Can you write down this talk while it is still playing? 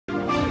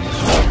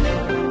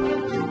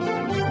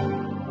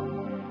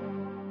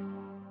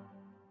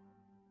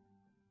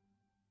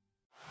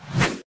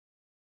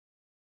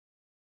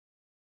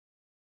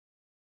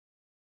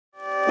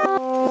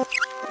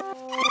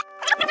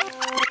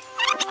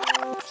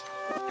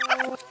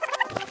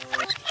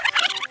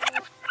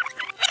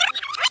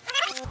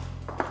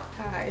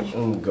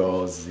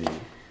Ngozi.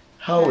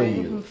 How are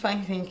you? I'm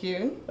fine, thank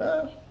you.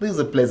 This is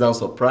a pleasant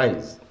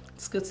surprise.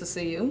 It's good to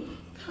see you.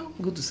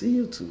 Good to see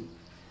you too.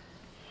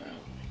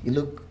 You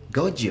look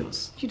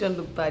gorgeous. You don't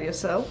look bad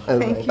yourself.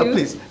 Thank you.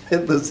 Please,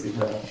 don't sit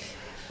down.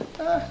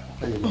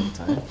 Very long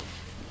time.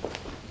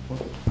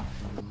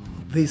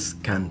 This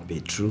can't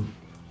be true.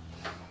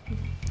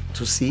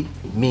 To see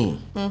me.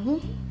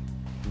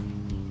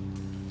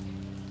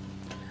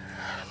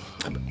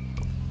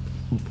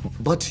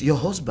 But your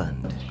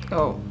husband?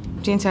 Oh,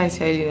 didn't I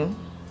tell you?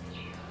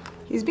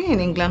 He's been in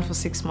England for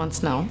 6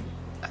 months now.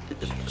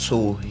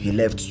 So he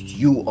left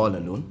you all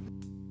alone?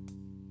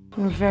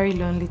 I'm very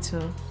lonely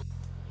too.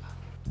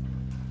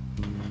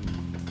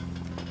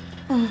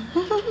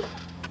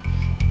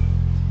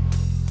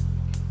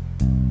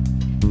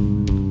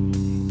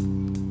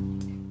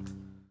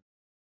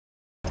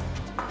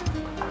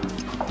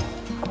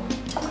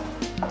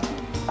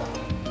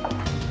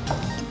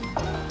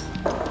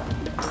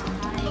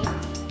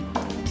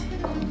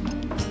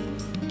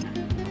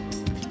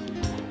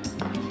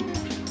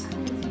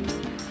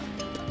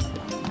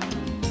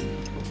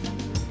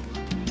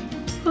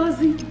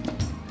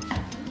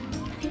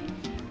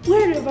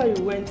 Wherever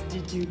you went,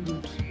 did you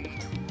good?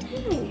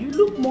 You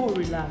look more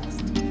relaxed.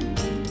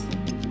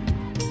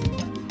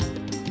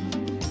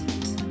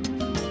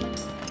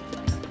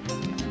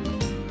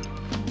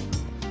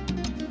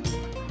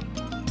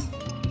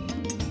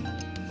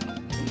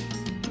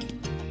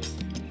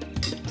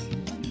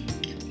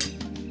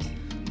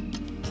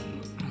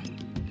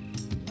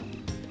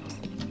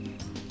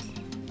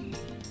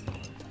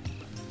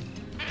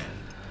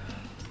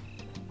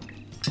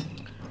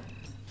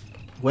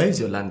 Where is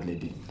your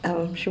landlady?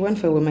 She went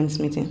for a women's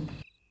meeting.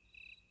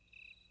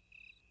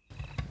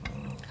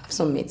 Have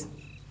some meat.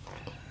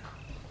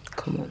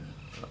 Come on.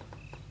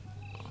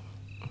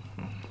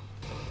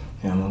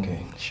 Yeah, I'm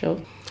okay. Sure.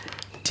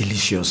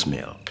 Delicious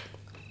meal.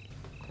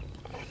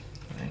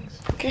 Thanks.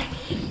 Okay.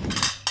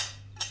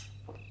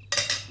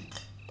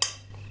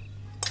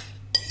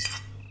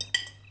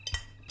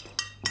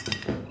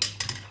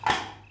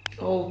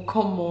 Oh,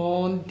 come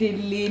on,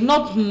 Dilly.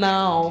 Not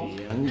now.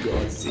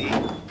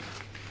 Ngozi.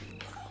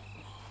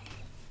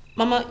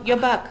 Mama, you're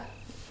back.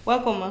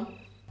 Welcome, ma.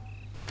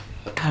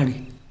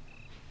 Carry.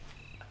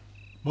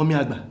 Mommy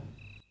Agba.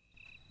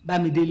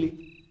 Bámidélé.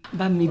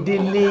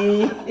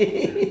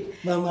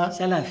 Mama.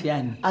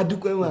 Ṣàlàáfíà ni.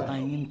 Adúpẹ́ ma. Bàbá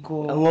yín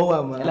ńkọ́. Àwọn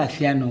wà ma.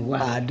 Ṣàlàáfíà náà wà.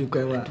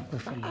 Adúpẹ́ ma. Adúpẹ́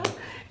fọlọ́.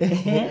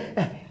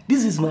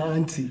 This is my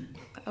auntie.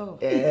 Oh.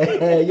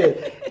 Yeah.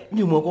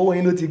 Mi mọ̀ kọ́wọ́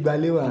yín ló ti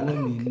gbalé wa. Àwọn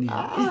mi ni.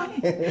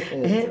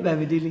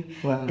 Bámidélé.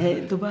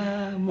 Tó bá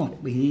mọ̀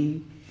pé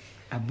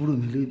àbúrò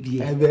mi ló bí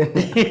ẹ.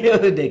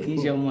 Ó dẹ̀ kí n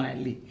ṣe ọmọ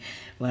àlè.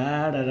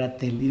 Wàá rárá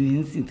tẹ̀lé mi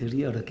ń sìn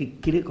torí ọ̀rọ̀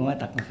kékeré kan wà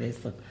tàkùn fẹ́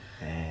sọ.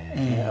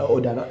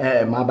 Ó dáná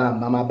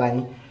máa bá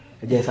yín.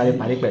 Ẹ jẹ́ sáré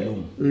parí pẹ̀lú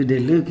òun. Ó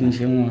dẹ̀ ló kì í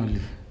ṣe ọmọ àlè.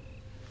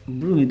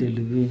 Àbúrò mi dẹ̀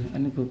ló bí ẹ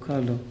ní kò kọ́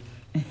lọ.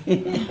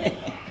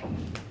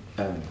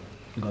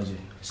 Ngozi,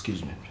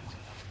 excuse me.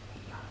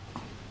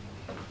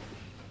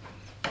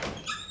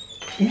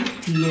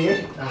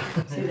 Tiẹ̀.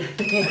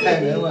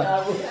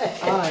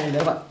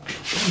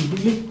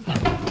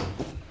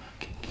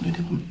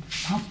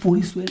 Máa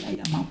forí sọ ẹ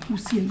láyà máa kú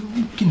sí ẹ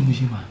lórí. Kí ni mo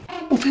ṣe máa?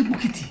 Ó fẹ́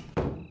bókìtì.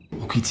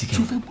 Bókìtì kẹ́.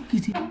 Ṣé o fẹ́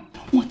bókìtì?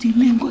 Wọ́n ti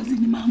lé Ngozi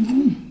ní máa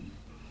gún.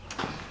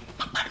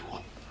 Má pariwo,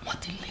 wọ́n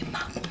ti lé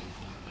máa gún.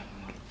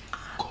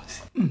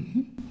 Ngozi.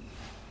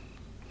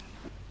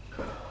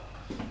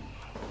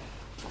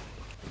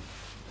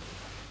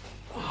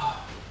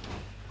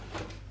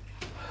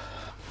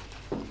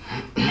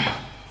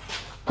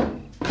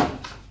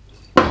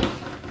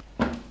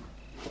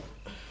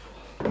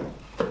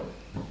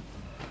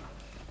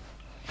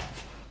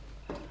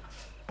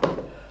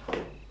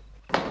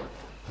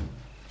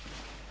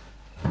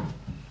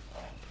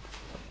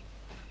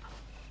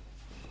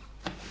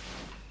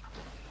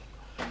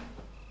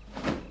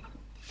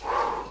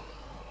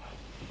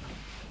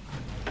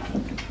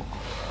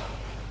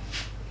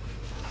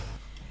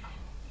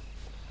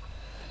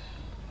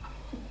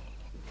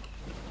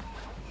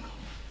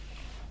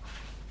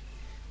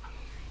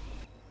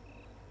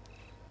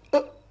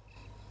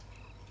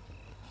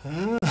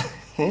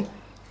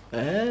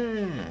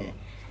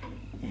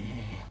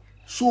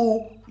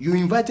 So you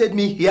invited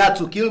me here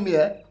to kill me,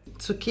 eh?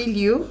 To kill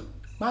you?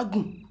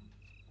 Magun.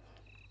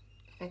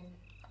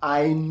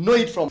 I know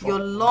it from Your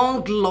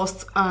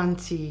long-lost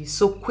auntie.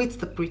 So quit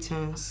the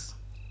pretense.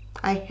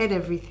 I heard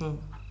everything.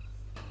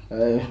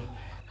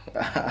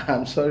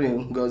 I'm sorry,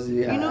 Ngozi.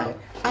 You know,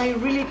 I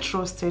really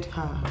trusted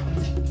her.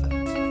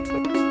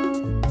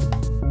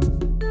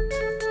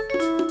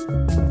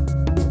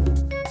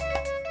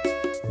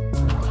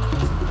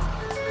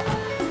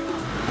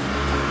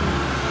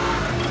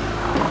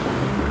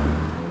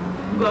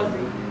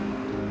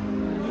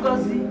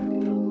 Ngozi,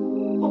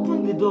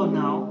 open the door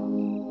now.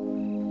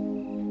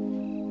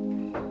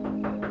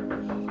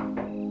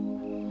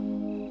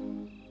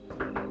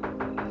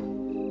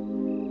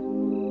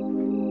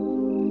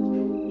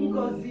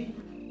 Ngozi.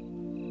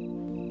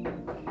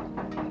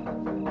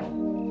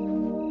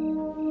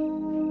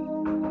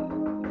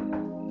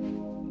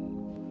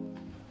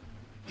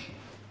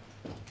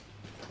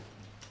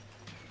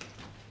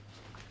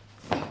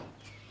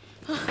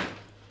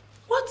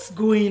 What's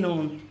going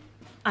on?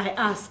 I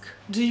ask,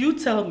 do you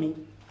tell me?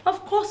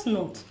 Of course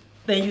not.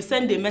 Then you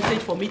send a message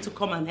for me to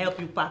come and help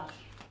you pack.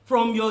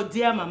 From your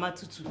dear Mama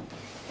Tutu.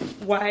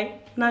 Why?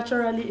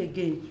 Naturally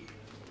again.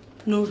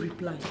 No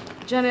reply.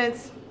 Janet,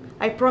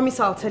 I promise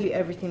I'll tell you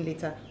everything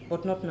later,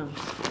 but not now.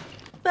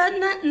 But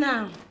not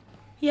now.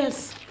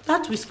 Yes,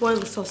 that will spoil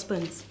the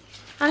suspense.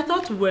 I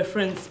thought we were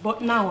friends,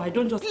 but now I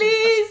don't just...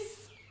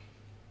 Please!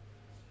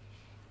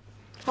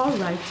 All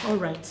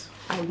right.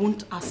 I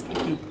won't ask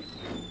again.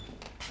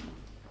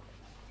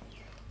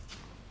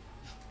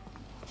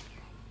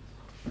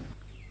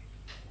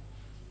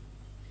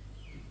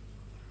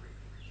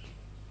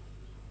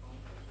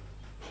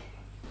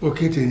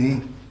 Okay,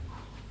 Jenny.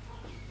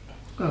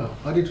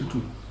 Ade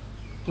tutu.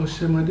 O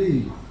ṣemade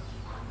yìí.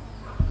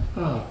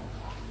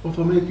 O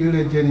fo me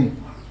kere Jenny.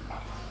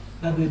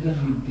 Labe da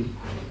mi de.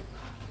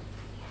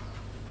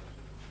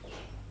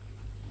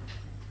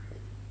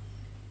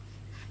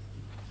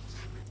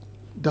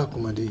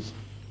 Dákúnmọdé yìí.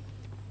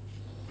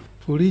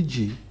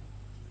 Foríjì.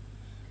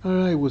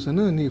 Ara ìwòsàn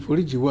náà ni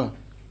ìforíjì wà.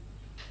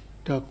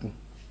 Dákun.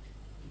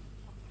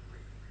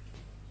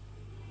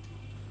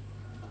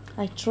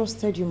 I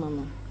trusted you,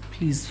 Mama.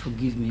 Please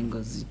forgive me,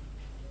 Ngozi.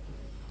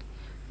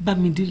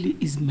 Bamidele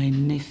is my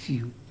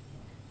nephew.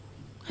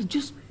 I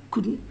just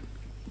couldn't...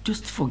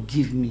 Just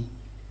forgive me.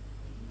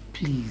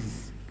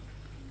 Please.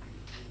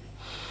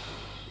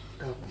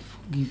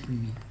 Forgive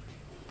me.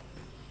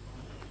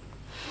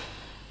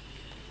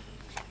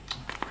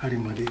 Carry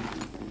Made.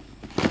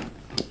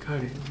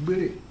 Carry.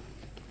 Gbere.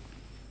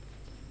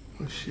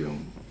 O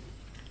ṣeun.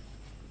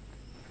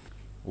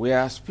 We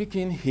are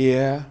speaking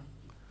here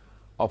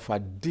of a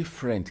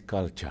different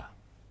culture,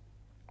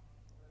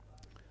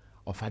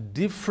 of a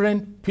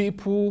different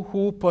people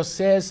who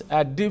possess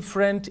a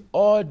different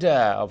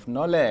order of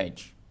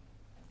knowledge,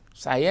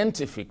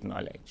 scientific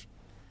knowledge,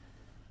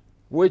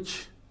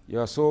 which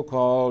your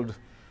so-called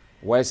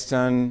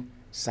Western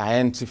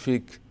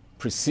scientific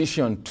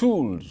precision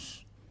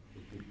tools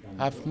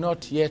have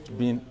not yet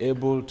been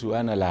able to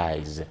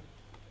analyze.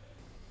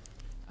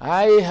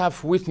 I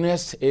have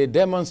witnessed a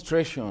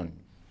demonstration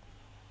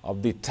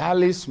of the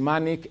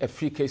talismanic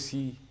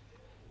efficacy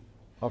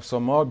of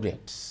some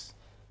objects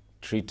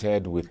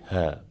treated with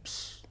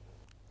herbs.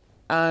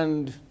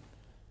 And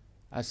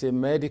as a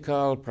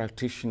medical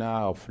practitioner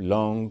of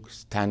long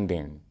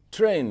standing,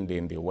 trained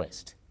in the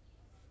West,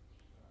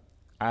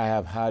 I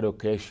have had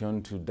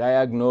occasion to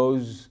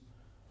diagnose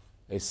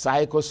a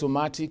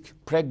psychosomatic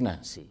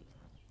pregnancy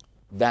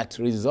that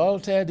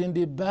resulted in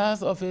the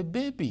birth of a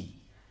baby,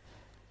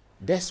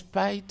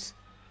 despite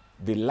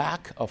the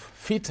lack of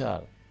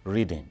fetal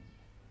reading.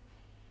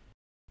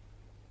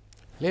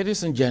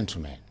 Ladies and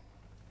gentlemen,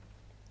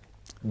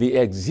 the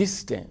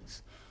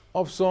existence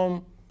of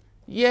some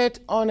yet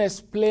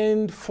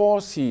unexplained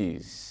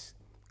forces,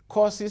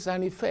 causes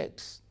and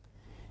effects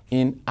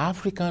in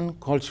African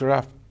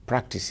cultural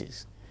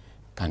practices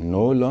can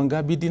no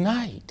longer be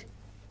denied.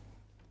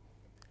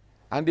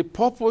 And the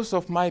purpose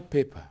of my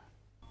paper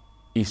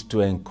is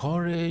to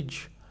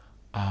encourage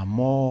a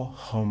more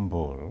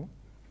humble,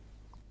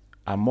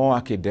 a more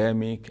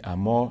academic, a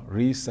more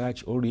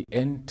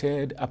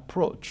research-oriented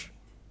approach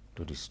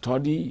to the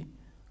study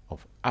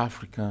of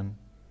African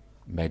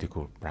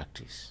medical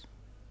practice.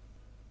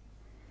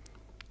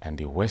 And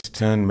the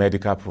Western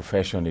medical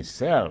profession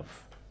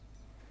itself,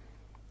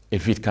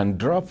 if it can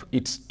drop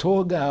its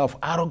toga of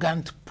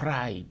arrogant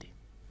pride,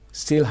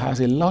 still has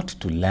a lot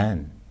to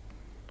learn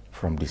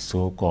from the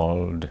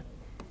so-called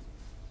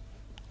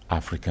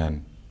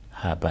African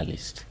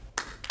herbalist.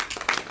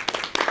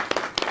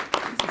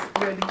 This is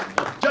really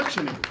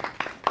objectionable.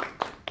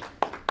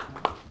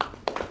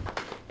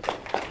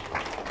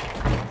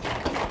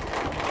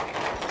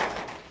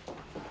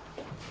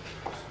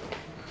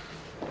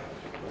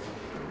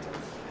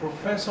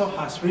 Professor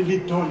has really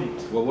done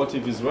it. Well, what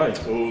if he's right?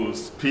 Oh,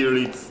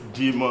 spirits,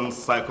 demons,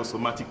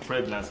 psychosomatic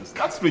pregnancies.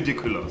 That's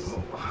ridiculous.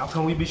 How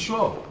can we be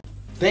sure?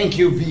 Thank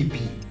you, VP,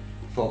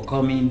 for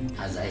coming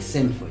as I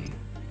sent for you.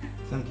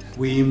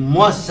 We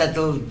must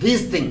settle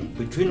this thing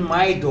between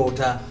my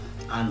daughter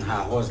and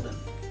her husband,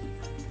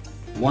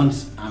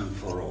 once and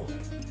for all.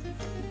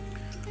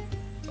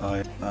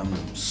 I am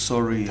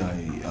sorry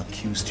I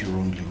accused you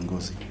wrongly,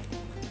 Ngozi.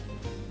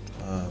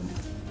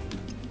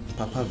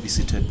 Papa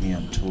visited me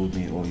and told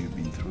me all you've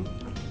been through.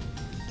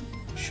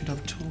 You should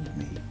have told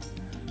me.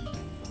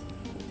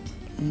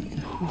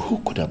 Who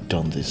could have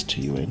done this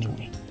to you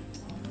anyway?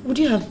 Would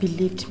you have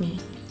believed me?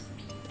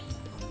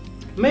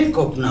 Make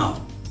up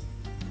now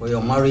for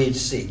your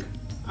marriage's sake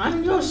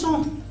and your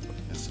son.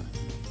 Yes, sir.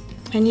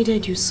 I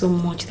needed you so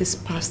much these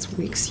past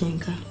weeks,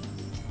 Yinka.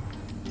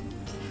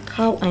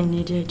 How I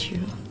needed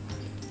you.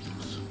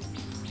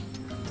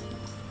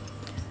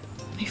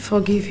 I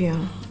forgive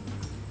you.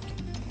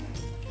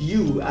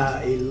 You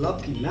are a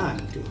lucky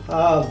man to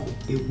have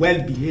a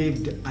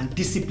well-behaved and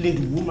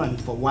disciplined woman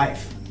for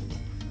wife.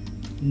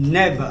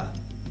 Never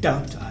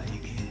doubt her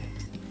again.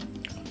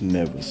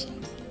 Never, sir.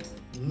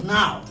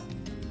 Now,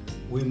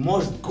 we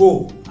must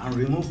go and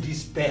remove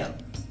this spell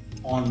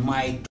on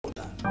my